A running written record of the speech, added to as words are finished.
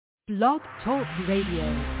Blog Talk Radio.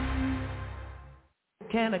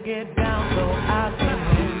 Can I get down so I can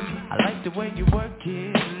move? I like the way you work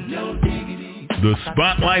it. No diggity. The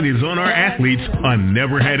spotlight is on our athletes on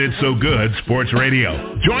Never Had It So Good Sports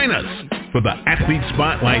Radio. Join us for the Athlete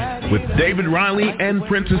Spotlight with David Riley and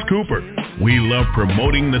Princess Cooper. We love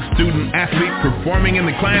promoting the student athlete performing in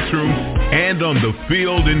the classroom and on the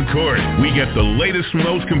field and court. We get the latest from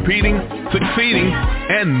those competing, succeeding,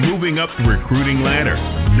 and moving up the recruiting ladder.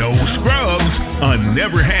 No scrubs on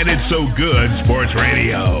Never Had It So Good Sports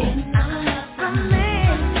Radio.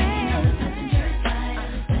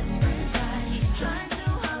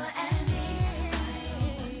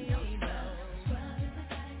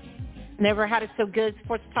 Never Had It So Good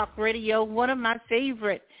Sports Talk Radio, one of my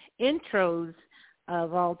favorite intros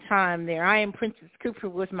of all time there. I am Princess Cooper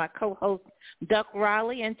with my co-host Duck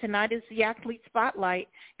Riley, and tonight is the Athlete Spotlight,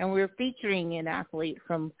 and we're featuring an athlete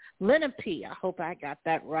from Lenape. I hope I got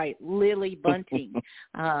that right, Lily Bunting.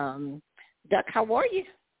 Duck, how are you?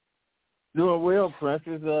 Doing well,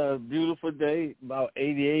 Princess. Beautiful day, about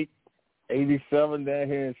 88, 87 down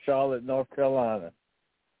here in Charlotte, North Carolina.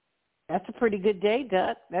 That's a pretty good day,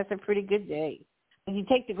 Duck. That's a pretty good day. Did you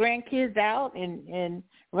take the grandkids out and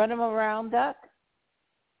run them around, Duck?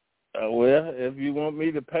 Well, if you want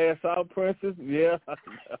me to pass out, Princess, yeah,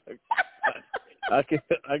 I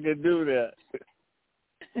can do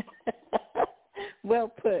that. Well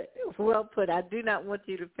put. Well put. I do not want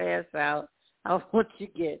you to pass out. I want you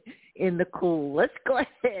to get in the cool. Let's go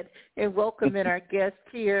ahead and welcome in our guest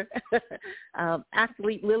here,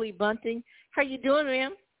 athlete Lily Bunting. How you doing,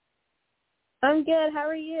 ma'am? I'm good. How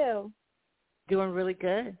are you? Doing really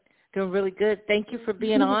good. Doing really good. Thank you for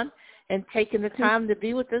being on and taking the time to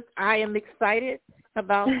be with us. I am excited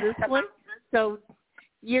about this one. So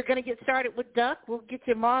you're going to get started with Duck. We'll get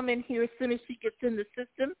your mom in here as soon as she gets in the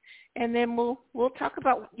system, and then we'll talk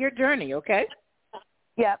about your journey, okay?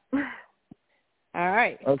 Yep. All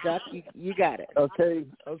right. Okay. Duck, you got it.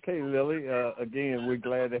 Okay, Lily. Again, we're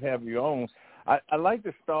glad to have you on. I'd like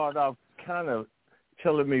to start off kind of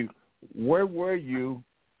telling me, where were you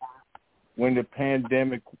when the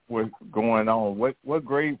pandemic was going on? What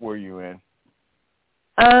grade were you in?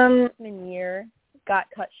 Freshman year got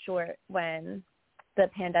cut short when the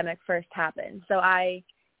pandemic first happened. So it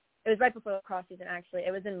was right before the cross season, actually.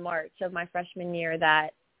 It was in March of my freshman year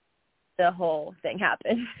that the whole thing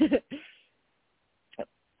happened.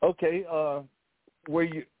 Okay.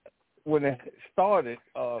 When it started,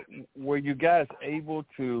 were you guys able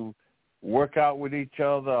to work out with each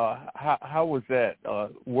other? How was that?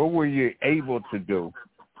 What were you able to do?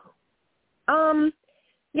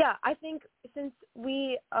 Yeah, I think since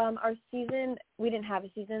our season, we didn't have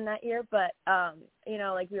a season that year, but,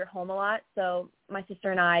 we were home a lot. So my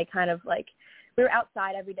sister and I kind of we were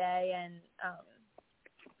outside every day and,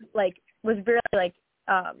 was really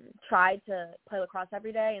tried to play lacrosse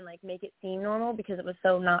every day and make it seem normal because it was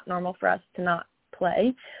so not normal for us to not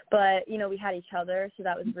play. But, we had each other, so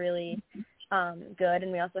that was really good.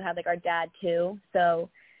 And we also had our dad too. So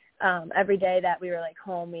every day that we were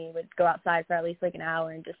home, we would go outside for at least an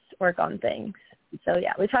hour and just work on things. So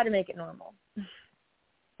yeah, we try to make it normal.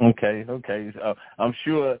 Okay. I'm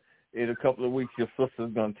sure in a couple of weeks your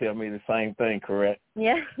sister's going to tell me the same thing, correct?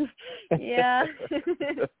 Yeah. Yeah.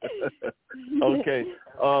 Okay.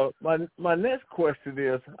 My next question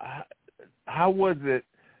is, how was it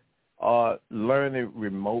learning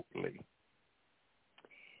remotely?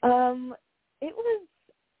 It was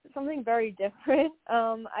something very different.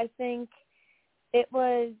 I think it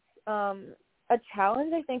was a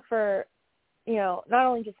challenge, I think, for, not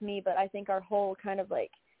only just me, but I think our whole kind of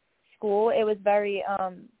school. It was very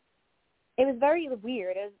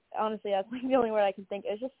weird. It was, honestly, that's the only word I can think.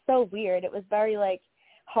 It was just so weird. It was very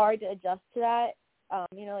hard to adjust to that,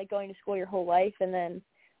 going to school your whole life, and then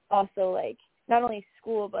also not only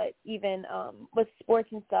school, but even with sports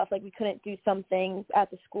and stuff, we couldn't do some things at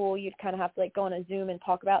the school. You'd kind of have to go on a Zoom and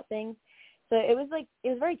talk about things. So it was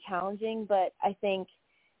very challenging, but I think,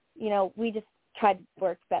 we just tried to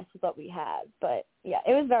work best with what we had. But yeah,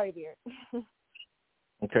 it was very weird.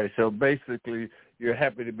 Okay, so basically you're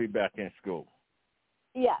happy to be back in school.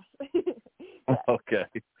 Yes. Okay.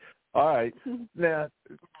 All right. Now,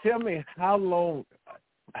 tell me, how long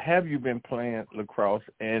have you been playing lacrosse,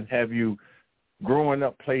 and have you, growing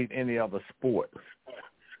up, played any other sports?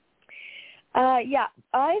 Yeah,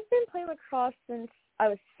 I've been playing lacrosse since I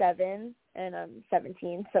was 7, and I'm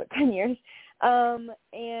 17, so 10 years.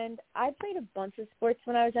 And I played a bunch of sports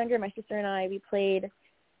when I was younger. My sister and I, we played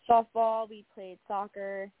softball, we played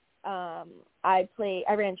soccer. I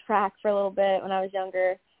ran track for a little bit when I was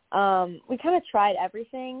younger. We kind of tried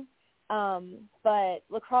everything. But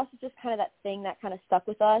lacrosse is just kind of that thing that kind of stuck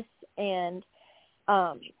with us, and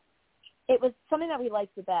it was something that we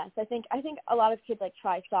liked the best. I think a lot of kids like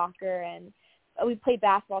try soccer, and we played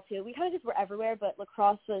basketball too. We kind of just were everywhere, but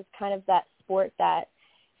lacrosse was kind of that sport that,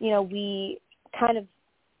 we kind of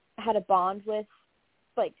had a bond with,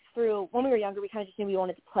 like through when we were younger. We kind of just knew we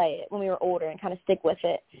wanted to play it. When we were older, and kind of stick with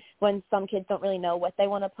it. When some kids don't really know what they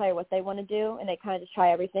want to play or what they want to do, and they kind of just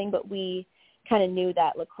try everything, but we kind of knew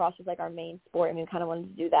that lacrosse was like our main sport, and we kind of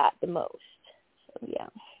wanted to do that the most. So, yeah.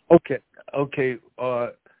 Okay.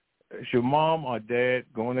 Is your mom or dad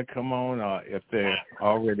going to come on, or if they're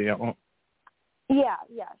already on? Yeah,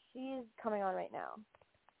 she's coming on right now.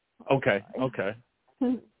 Okay.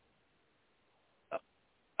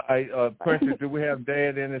 Princess, do we have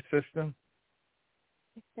Dad in the system?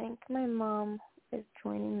 I think my mom is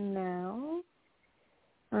joining now.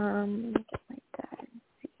 Let me get my dad and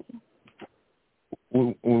see.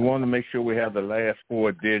 We want to make sure we have the last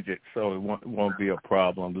 4 digits, so it won't be a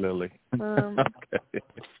problem, Lily. Okay.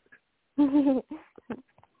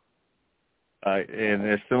 All right, and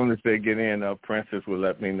as soon as they get in, Princess will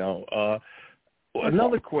let me know.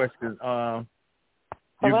 Another question. Hello?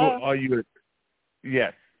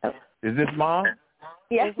 Yes. Is this Mom?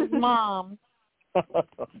 Yes, this is Mom.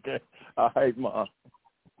 Okay. All right, Mom.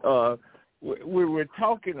 We were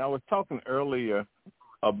talking. I was talking earlier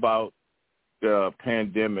about the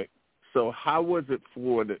pandemic. So how was it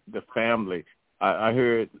for the family? I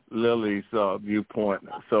heard Lily's viewpoint.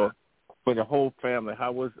 So for the whole family,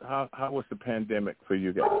 how was the pandemic for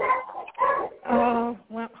you guys? Oh,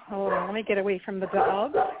 well, hold on. Let me get away from the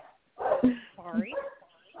dog. Sorry.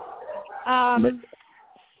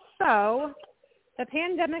 So the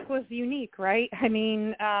pandemic was unique, right? I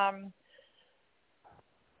mean,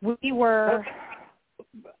 we were,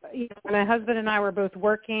 my husband and I were both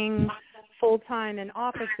working full-time in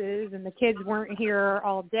offices, and the kids weren't here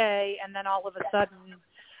all day, and then all of a sudden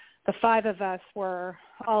the 5 of us were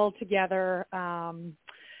all together,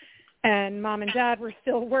 and Mom and Dad were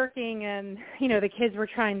still working, and, the kids were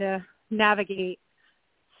trying to navigate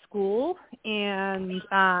school and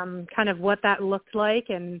kind of what that looked like.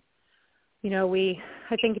 And, we,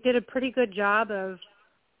 I think, did a pretty good job of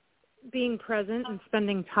being present and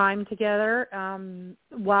spending time together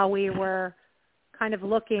while we were kind of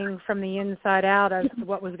looking from the inside out as to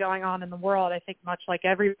what was going on in the world, I think much like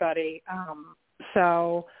everybody.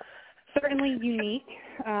 So certainly unique,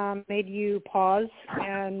 made you pause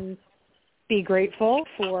and be grateful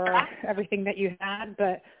for everything that you had,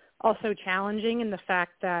 but also challenging in the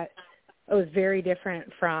fact that it was very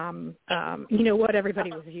different from, what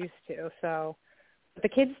everybody was used to. So the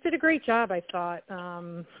kids did a great job, I thought,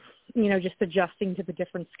 just adjusting to the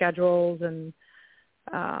different schedules. And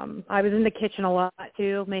I was in the kitchen a lot,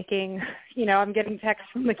 too, making, I'm getting texts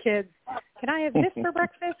from the kids. Can I have this for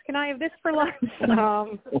breakfast? Can I have this for lunch?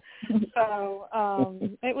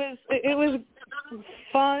 It was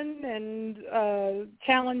fun and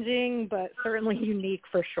challenging, but certainly unique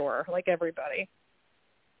for sure, like everybody.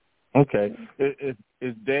 Okay.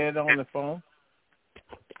 Is Dad on the phone?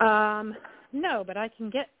 No, but I can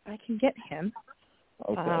get him.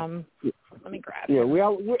 Okay. Let me grab him. Yeah, we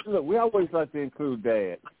always like to include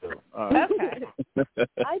Dad. So, okay.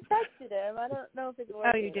 I texted him. I don't know if it's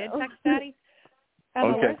working. Oh, you did text Daddy?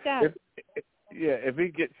 Okay. Where's Dad? If he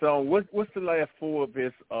gets on, what's the last 4 of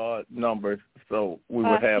his numbers, so we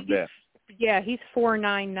would have that? Yeah, he's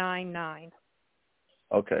 4999.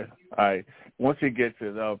 Okay. All right. Once he gets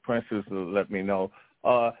it, Princess will let me know.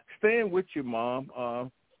 Staying with your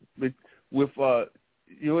mom, with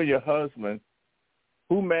you and your husband,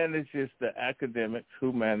 who manages the academics?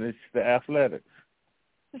 Who manages the athletics?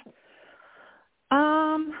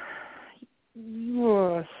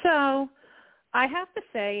 So I have to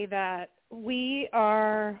say that we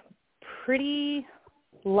are pretty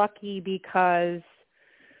lucky because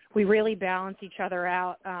we really balance each other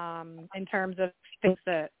out in terms of things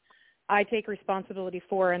that I take responsibility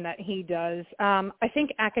for and that he does. I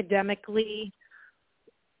think academically,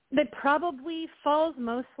 that probably falls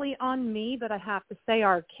mostly on me, but I have to say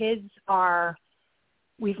our kids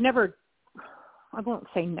we've never, I won't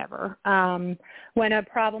say never. When a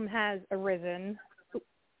problem has arisen,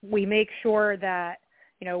 we make sure that,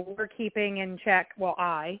 we're keeping in check,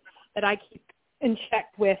 that I keep in check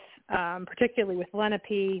with, particularly with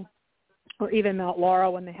Lenape or even Mount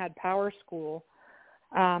Laurel when they had Power School.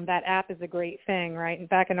 That app is a great thing, right? And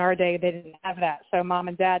back in our day, they didn't have that. So Mom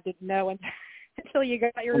and Dad didn't know until you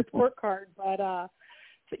got your report card. But, I'll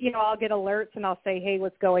get alerts and I'll say, hey,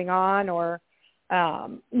 what's going on? Or,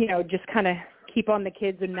 just kind of keep on the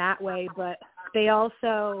kids in that way. But they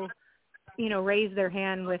also raise their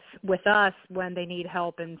hand with us when they need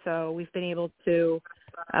help. And so we've been able to,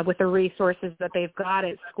 with the resources that they've got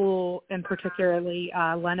at school, and particularly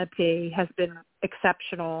Lenape has been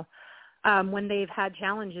exceptional when they've had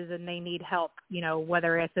challenges and they need help,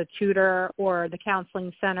 whether it's a tutor or the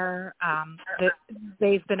counseling center.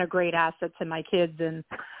 They've been a great asset to my kids, and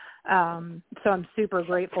so I'm super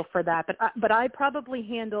grateful for that. But I probably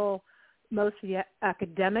handle most of the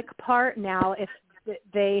academic part. Now, if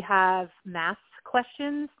they have math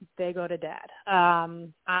questions, they go to Dad.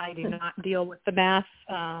 I do not deal with the math.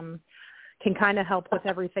 Can kind of help with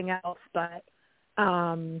everything else, but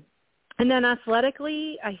and then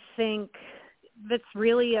athletically, I think that's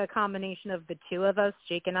really a combination of the two of us.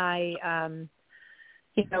 Jake and I,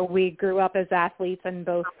 we grew up as athletes and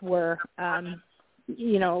both were,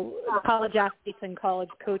 college athletes and college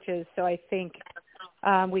coaches. So I think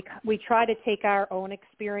we try to take our own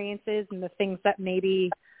experiences and the things that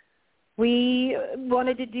maybe we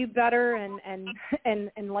wanted to do better and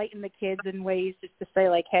enlighten the kids in ways just to say,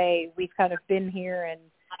 like, hey, we've kind of been here and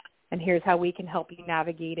here's how we can help you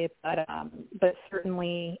navigate it. But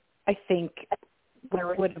certainly I think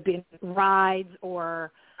where it would have been rides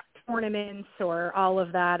or tournaments or all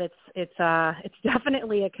of that, it's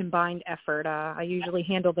definitely a combined effort. I usually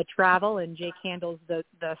handle the travel and Jake handles the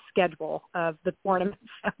schedule of the tournament.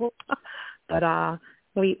 But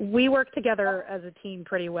we work together as a team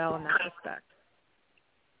pretty well in that respect.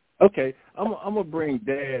 Okay, I'm gonna bring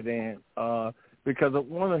Dad in because I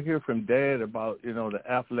want to hear from Dad about the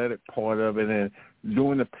athletic part of it, and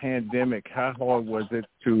during the pandemic, how hard was it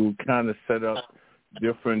to kind of set up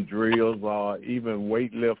different drills or even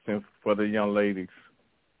weightlifting for the young ladies?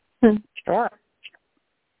 Sure.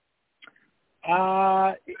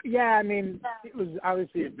 Yeah, I mean, it was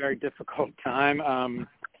obviously a very difficult time. I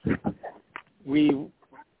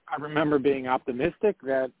remember being optimistic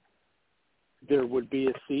that there would be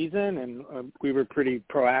a season, and we were pretty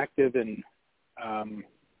proactive in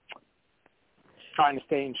trying to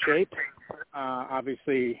stay in shape.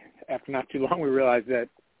 Obviously, after not too long, we realized that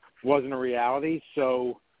wasn't a reality.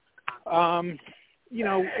 So,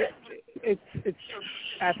 it's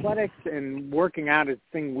athletics and working out is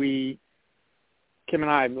the thing Kim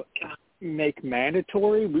and I make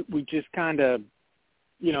mandatory. We just kind of,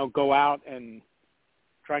 go out and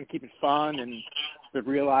try and keep it fun, but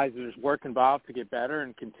realize there's work involved to get better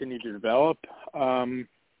and continue to develop.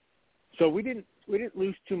 So we didn't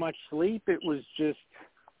lose too much sleep. It was just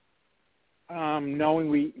knowing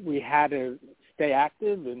we had to stay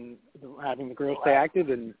active and having the girls stay active,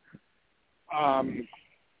 and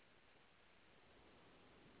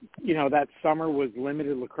that summer was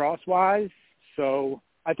limited lacrosse-wise. So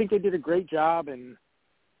I think they did a great job in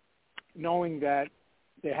knowing that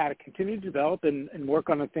they had to continue to develop and work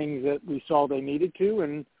on the things that we saw they needed to,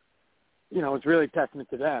 and it's really a testament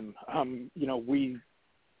to them.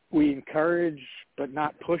 We encourage but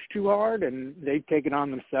not push too hard, and they take it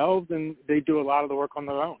on themselves, and they do a lot of the work on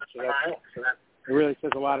their own. So it really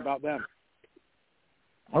says a lot about them.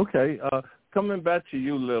 Okay. Coming back to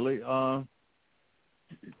you, Lily,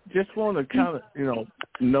 just want to kind of,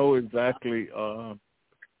 know exactly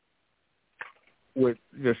with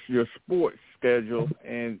your sports schedule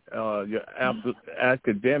and your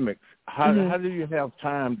academics, how do you have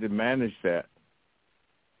time to manage that?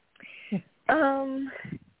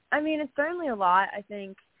 I mean, it's certainly a lot. I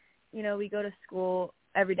think, we go to school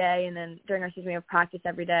every day, and then during our season we have practice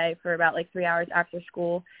every day for about 3 hours after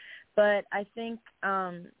school. But I think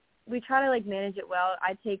we try to manage it well.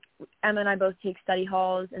 Emma and I both take study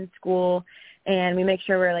halls in school, and we make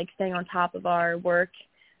sure we're staying on top of our work,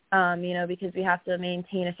 because we have to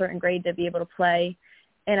maintain a certain grade to be able to play.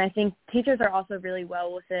 And I think teachers are also really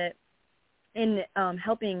well with it in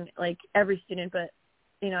helping every student, but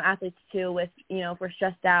athletes too, with, if we're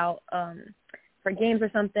stressed out for games or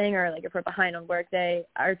something, or if we're behind on work day,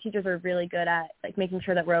 our teachers are really good at making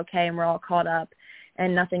sure that we're okay and we're all caught up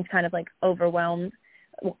and nothing's kind of overwhelming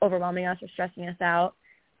us or stressing us out.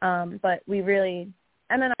 But Emma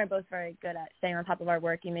and I are both very good at staying on top of our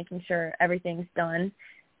work and making sure everything's done,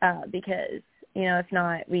 because, if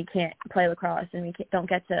not, we can't play lacrosse and we don't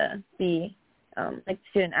get to be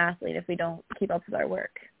student athlete if we don't keep up with our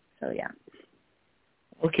work. So, yeah.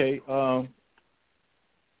 Okay.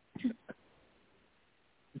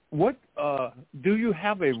 What do you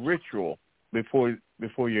have a ritual before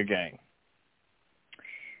your game?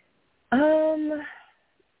 I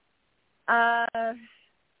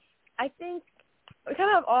think we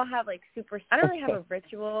kind of all have I don't really have a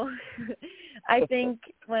ritual. I think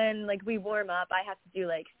when we warm up, I have to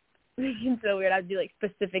do it's so weird. I have to do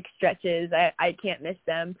specific stretches. I can't miss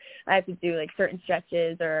them. I have to do certain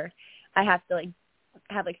stretches, or I have to like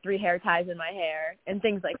have like 3 hair ties in my hair and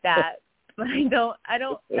things like that. But I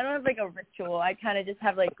don't have like a ritual. I kind of just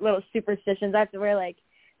have like little superstitions. I have to wear like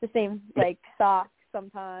the same like socks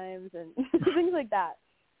sometimes and things like that.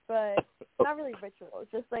 But not really rituals,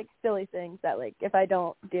 just like silly things that like if I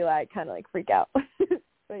don't do, I kind of like freak out.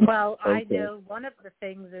 Well, I know one of the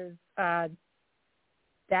things is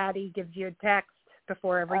Daddy gives you a text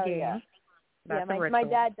before every game. Yeah, That's a ritual. my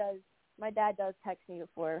dad does. My dad does text me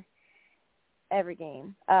before every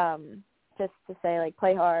game, just to say like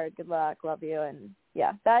play hard, good luck, love you, and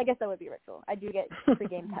yeah, I guess that would be a ritual. I do get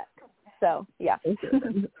pre-game text, so yeah.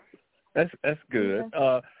 That's good.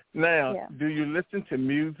 Now, do you listen to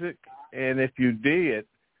music? And if you did,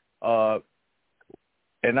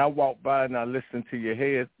 and I walk by and I listen to your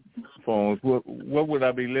headphones, what would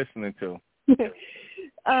I be listening to?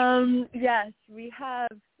 Yes, we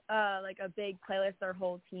have like a big playlist our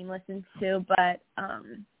whole team listens to, but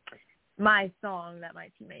my song that my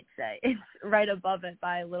teammates say, it's Right Above It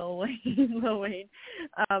by Lil Wayne.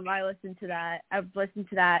 I listen to that. I've listened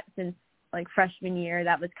to that since like freshman year.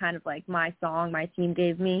 That was kind of like my song my team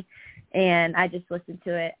gave me, and I just listened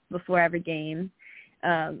to it before every game.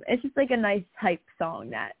 It's just like a nice hype song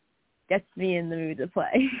that gets me in the mood to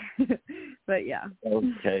play. But yeah.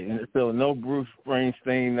 Okay, so no Bruce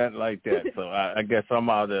Springsteen, nothing like that. So I guess I'm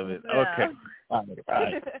out of it. Yeah. Okay.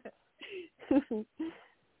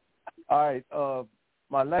 All right.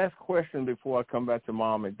 My last question before I come back to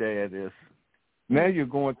Mom and Dad is, now you're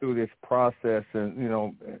going through this process and, you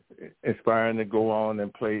know, aspiring to go on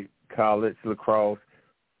and play college lacrosse.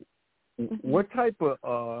 What type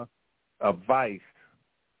of advice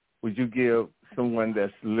would you give someone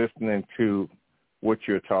that's listening to what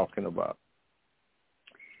you're talking about?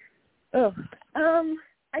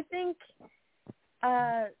 I think,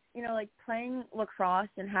 you know, like playing lacrosse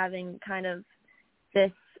and having kind of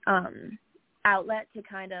this outlet to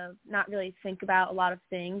kind of not really think about a lot of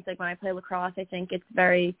things. Like when I play lacrosse, I think it's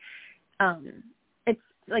very, it's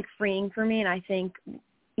like freeing for me. And I think,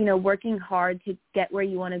 you know, working hard to get where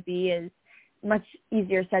you want to be is much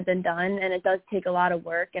easier said than done. And it does take a lot of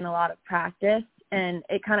work and a lot of practice. And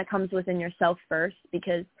it kind of comes within yourself first,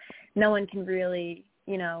 because no one can really,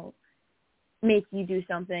 you know, make you do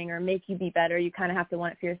something or make you be better. You kind of have to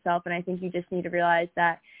want it for yourself. And I think you just need to realize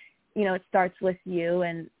that, you know, it starts with you,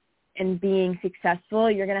 and being successful,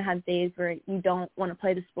 you're going to have days where you don't want to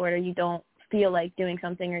play the sport or you don't feel like doing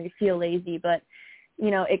something or you feel lazy, but, you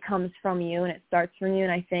know, it comes from you and it starts from you.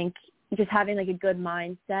 And I think just having like a good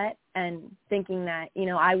mindset and thinking that, you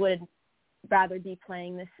know, I would rather be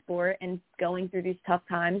playing this sport and going through these tough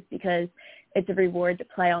times because it's a reward to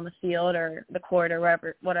play on the field or the court or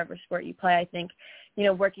whatever sport you play. I think, you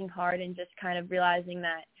know, working hard and just kind of realizing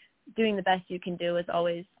that doing the best you can do is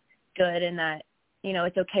always good, and that, you know,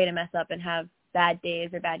 it's okay to mess up and have bad days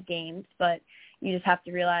or bad games, but you just have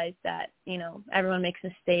to realize that, you know, everyone makes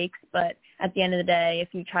mistakes, but at the end of the day,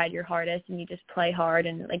 if you tried your hardest and you just play hard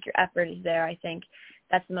and like your effort is there, I think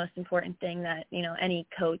that's the most important thing that, you know, any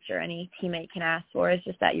coach or any teammate can ask for, is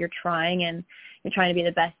just that you're trying and you're trying to be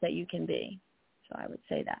the best that you can be. So I would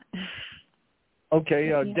say that. Okay,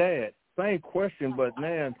 Dad, same question, but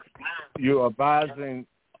now you're advising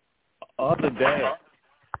other dads.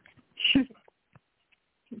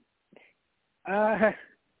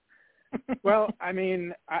 Well, I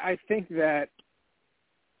mean, I think that,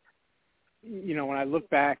 you know, when I look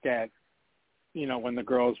back at, you know, when the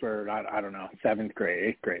girls were, I don't know, 7th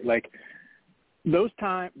grade, 8th grade, like those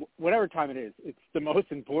time, whatever time it is, it's the most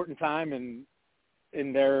important time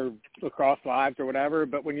in their lacrosse lives or whatever.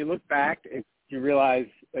 But when you look back, you realize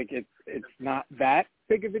like it's not that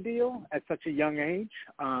big of a deal at such a young age.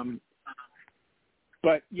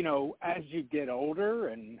 But, you know, as you get older,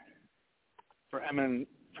 and for Emma and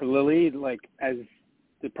for Lily, like as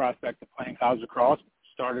the prospect of playing college lacrosse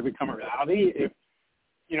started to become a reality,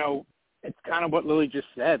 you know, it's kind of what Lily just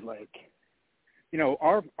said. Like, you know,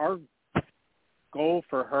 our goal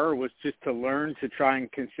for her was just to learn to try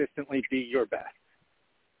and consistently be your best.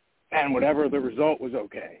 And whatever the result was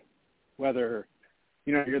okay. Whether,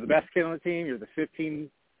 you know, you're the best kid on the team, you're the 15th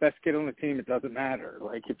best kid on the team, it doesn't matter.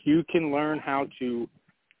 Like, if you can learn how to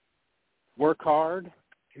work hard,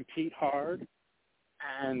 compete hard,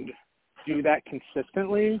 and do that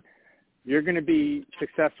consistently, you're going to be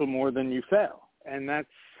successful more than you fail. And that's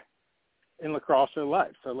in lacrosse or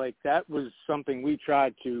life. So, like, that was something we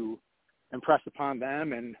tried to impress upon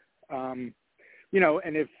them. And, you know,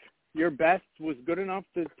 and if your best was good enough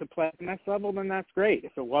to play at the next level, then that's great.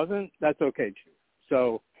 If it wasn't, that's okay too.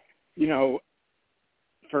 So, you know,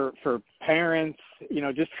 for parents, you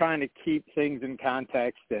know, just trying to keep things in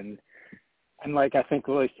context and And like I think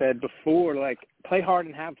Lily said before, like play hard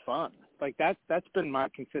and have fun. Like that's been my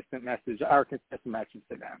consistent message, our consistent message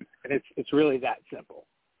to them, and it's really that simple.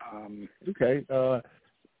 Okay.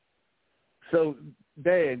 So,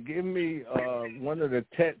 Dad, give me one of the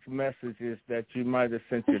text messages that you might have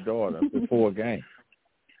sent your daughter before a game.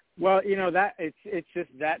 Well, that it's just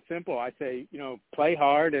that simple. I say, play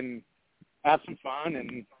hard and have some fun,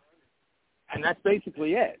 and that's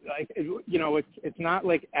basically it. Like, it's not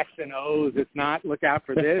like X and O's. It's not look out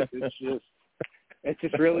for this. It's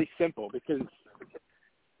just really simple because,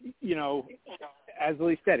 as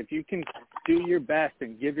Lee said, if you can do your best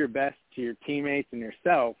and give your best to your teammates and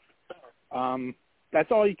yourself,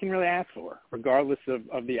 that's all you can really ask for, regardless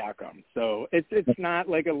of the outcome. So it's not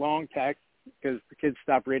like a long text because the kids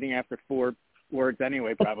stop reading after 4 words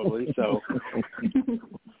anyway, probably. So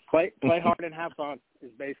play hard and have fun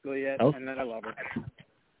is basically it, and then I love it.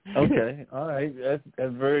 Okay, all right, that's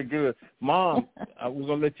very good. Mom, we're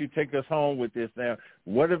going to let you take us home with this now.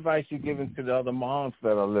 What advice you giving to the other moms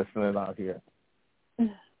that are listening out here?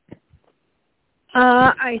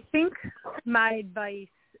 I think my advice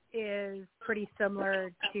is pretty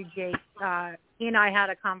similar to Jake. He and I had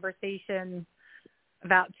a conversation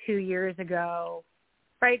about 2 years ago,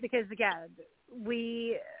 right? Because, again,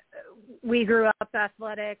 we grew up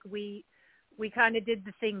athletic. We kind of did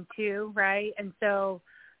the thing too, right? And so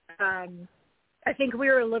I think we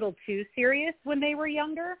were a little too serious when they were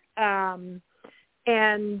younger. And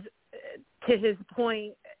to his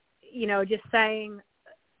point, just saying,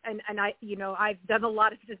 and I, I've done a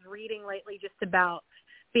lot of just reading lately just about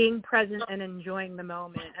being present and enjoying the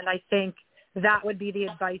moment. And I think that would be the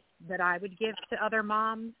advice that I would give to other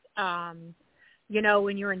moms.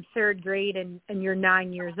 When you're in third grade and you're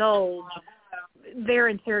 9 years old, they're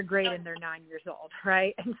in third grade and they're 9 years old,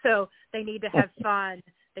 right? And so they need to have fun.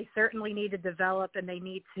 They certainly need to develop, and they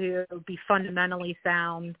need to be fundamentally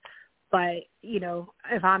sound. But,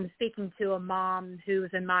 if I'm speaking to a mom who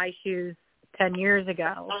was in my shoes 10 years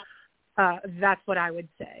ago, that's what I would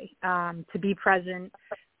say, to be present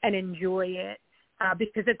and enjoy it,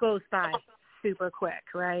 because it goes by super quick,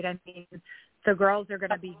 right? I mean, the girls are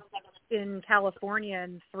going to be in California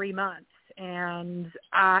in 3 months, and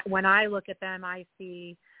when I look at them, I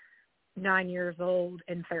see 9 years old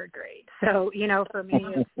in third grade. So, for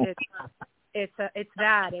me, it's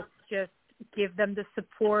that. It's just give them the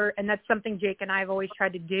support, and that's something Jake and I have always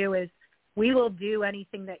tried to do is we will do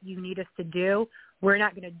anything that you need us to do. We're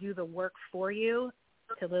not going to do the work for you.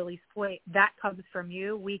 To Lily's point, that comes from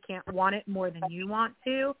you. We can't want it more than you want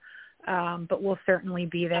to, but we'll certainly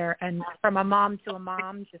be there. And from a mom to a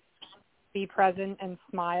mom, just be present and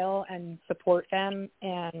smile and support them.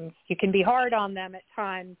 And you can be hard on them at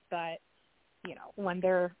times, but when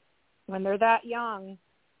they're that young,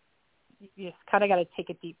 you just kind of got to take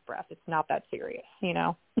a deep breath. It's not that serious,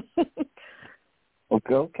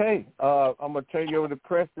 Okay. I'm going to turn you over to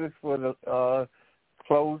Princess for the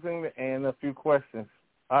closing and a few questions.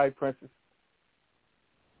 All right, Princess.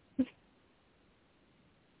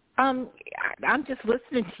 I'm just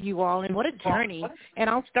listening to you all, and what a journey. And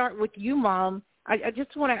I'll start with you, Mom. I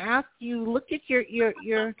just want to ask you, look at your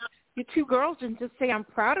 2 girls and just say I'm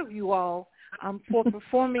proud of you all for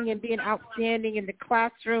performing and being outstanding in the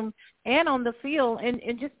classroom and on the field and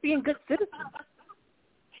just being good citizens.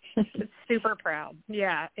 Super proud.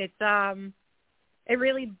 Yeah, it's it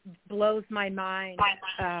really blows my mind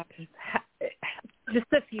just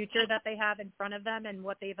the future that they have in front of them and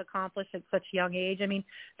what they've accomplished at such a young age. I mean,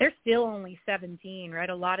 they're still only 17, right?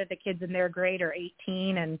 A lot of the kids in their grade are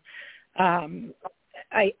 18, and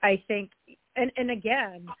I think, and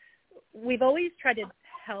again, we've always tried to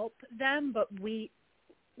help them, but we've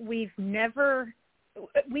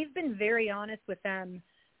been very honest with them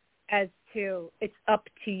as to it's up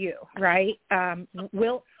to you, right?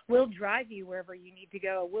 We'll drive you wherever you need to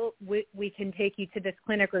go. We can take you to this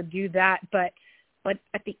clinic or do that, but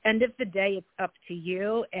at the end of the day, it's up to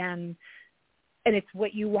you, and it's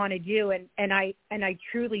what you want to do. And I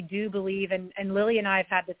truly do believe, and Lily and I have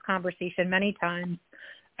had this conversation many times,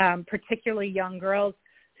 particularly young girls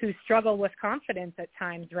who struggle with confidence at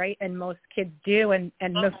times, right? And most kids do, and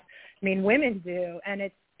most, women do, and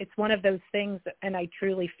it's one of those things, and I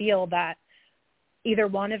truly feel that either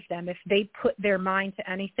one of them, if they put their mind to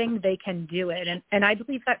anything, they can do it. And I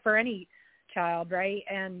believe that for any child, right?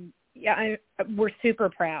 And yeah, we're super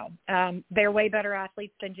proud. They're way better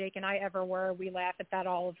athletes than Jake and I ever were. We laugh at that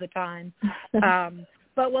all of the time.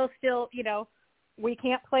 But we'll still, we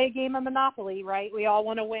can't play a game of Monopoly, right? We all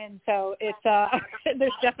want to win. So it's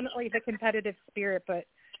there's definitely the competitive spirit, but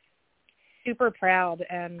super proud,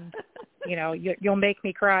 and you'll make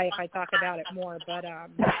me cry if I talk about it more. But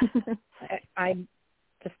I'm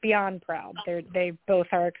just beyond proud. They both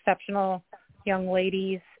are exceptional young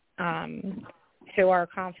ladies who are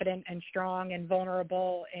confident and strong and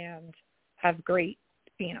vulnerable and have great,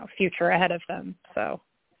 future ahead of them. So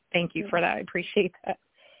thank you for that. I appreciate that.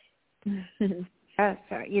 Yes,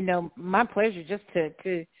 my pleasure just to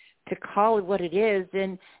call it what it is.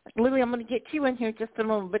 And Lily, I'm going to get you in here in just a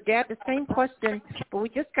moment. But Dad, the same question, but we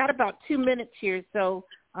just got about 2 minutes here. So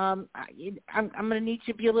I'm going to need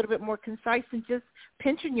you to be a little bit more concise and just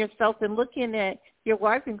pinching yourself and looking at your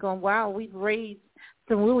wife and going, wow, we've raised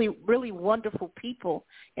some really, really wonderful people.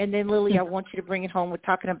 And then, Lily, I want you to bring it home. We're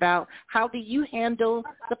talking about how do you handle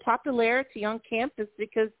the popularity on campus,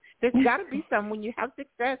 because there's got to be some. When you have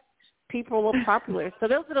success, people are popular. So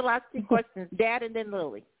those are the last two questions, Dad and then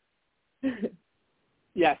Lily.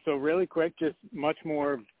 Yeah, so really quick, just much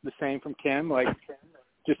more of the same from Kim, like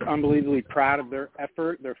just unbelievably proud of their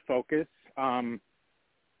effort, their focus, and,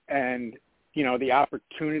 the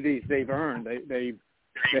opportunities they've earned. They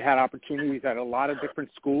had opportunities at a lot of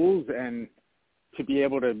different schools, and to be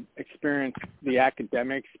able to experience the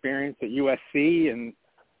academic experience at USC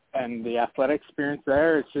and the athletic experience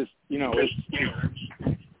there, it's just,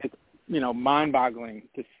 it's mind-boggling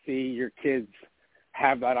to see your kids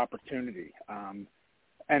have that opportunity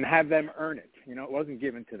and have them earn it. It wasn't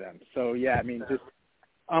given to them. So, yeah, I mean, just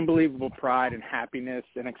unbelievable pride and happiness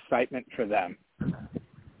and excitement for them.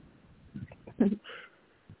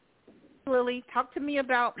 Lily, talk to me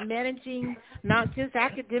about managing not just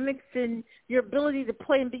academics and your ability to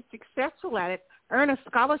play and be successful at it, earn a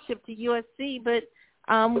scholarship to USC, but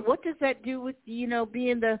what does that do with,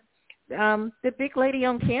 being the big lady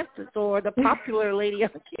on campus or the popular lady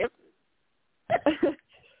on campus?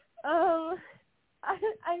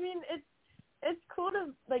 I mean, it's cool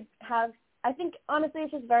to have. I think honestly,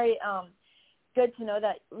 it's just very good to know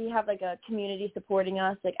that we have a community supporting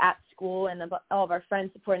us at school, and all of our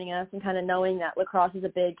friends supporting us, and kind of knowing that lacrosse is a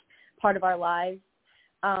big part of our lives.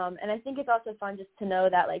 And I think it's also fun just to know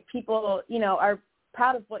that people are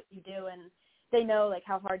proud of what you do, and they know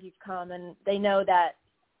how hard you've come, and they know that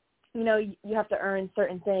you have to earn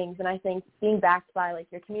certain things. And I think being backed by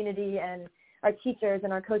your community and our teachers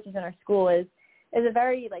and our coaches in our school is a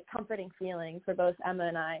very comforting feeling for both Emma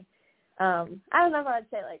and I. I don't know if I'd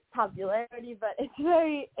say popularity, but it's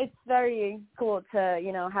very cool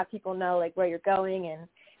to have people know where you're going and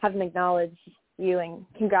have them acknowledge you and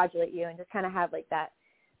congratulate you, and just kind of have that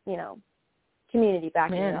community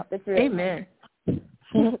backing you up. It's really Amen.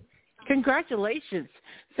 Congratulations.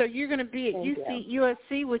 So you're going to be at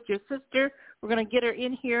USC with your sister. We're going to get her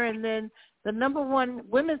in here, and then the number one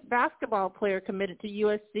women's basketball player committed to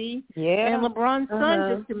USC, and LeBron's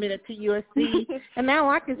son just committed to USC. And now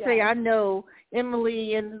I can say I know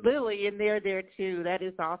Emily and Lily, and they're there too. That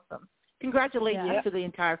is awesome. Congratulations to the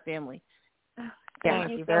entire family.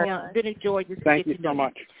 Thank you very much. Been enjoyed this. Thank you so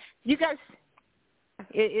much. You guys,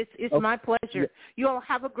 it's my pleasure. You all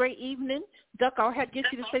have a great evening. Duck, I'll have to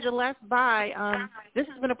get you to say the last bye. This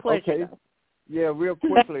has been a pleasure. Okay. Yeah, real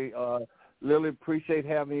quickly, Lily, appreciate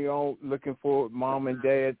having you on. Looking forward, Mom and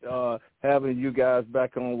Dad, having you guys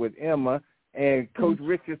back on with Emma. And Coach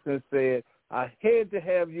Richardson said, I had to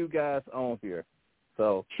have you guys on here.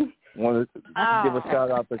 So wanted to give a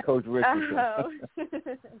shout-out to Coach Richardson.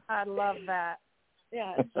 I love that.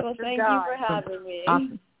 Yeah, so thank you for having me.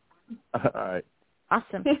 Awesome. All right.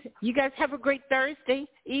 Awesome. You guys have a great Thursday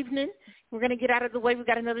evening. We're going to get out of the way. We've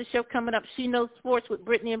got another show coming up, She Knows Sports with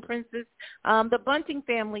Brittany and Princess. The Bunting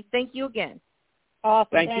family, thank you again. Awesome.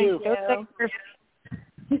 Thank you. Go Sixers.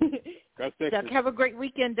 Duck, have a great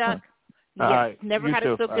weekend, Duck. All right. Never You had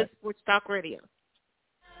too. it so All good. right. Sports Talk Radio.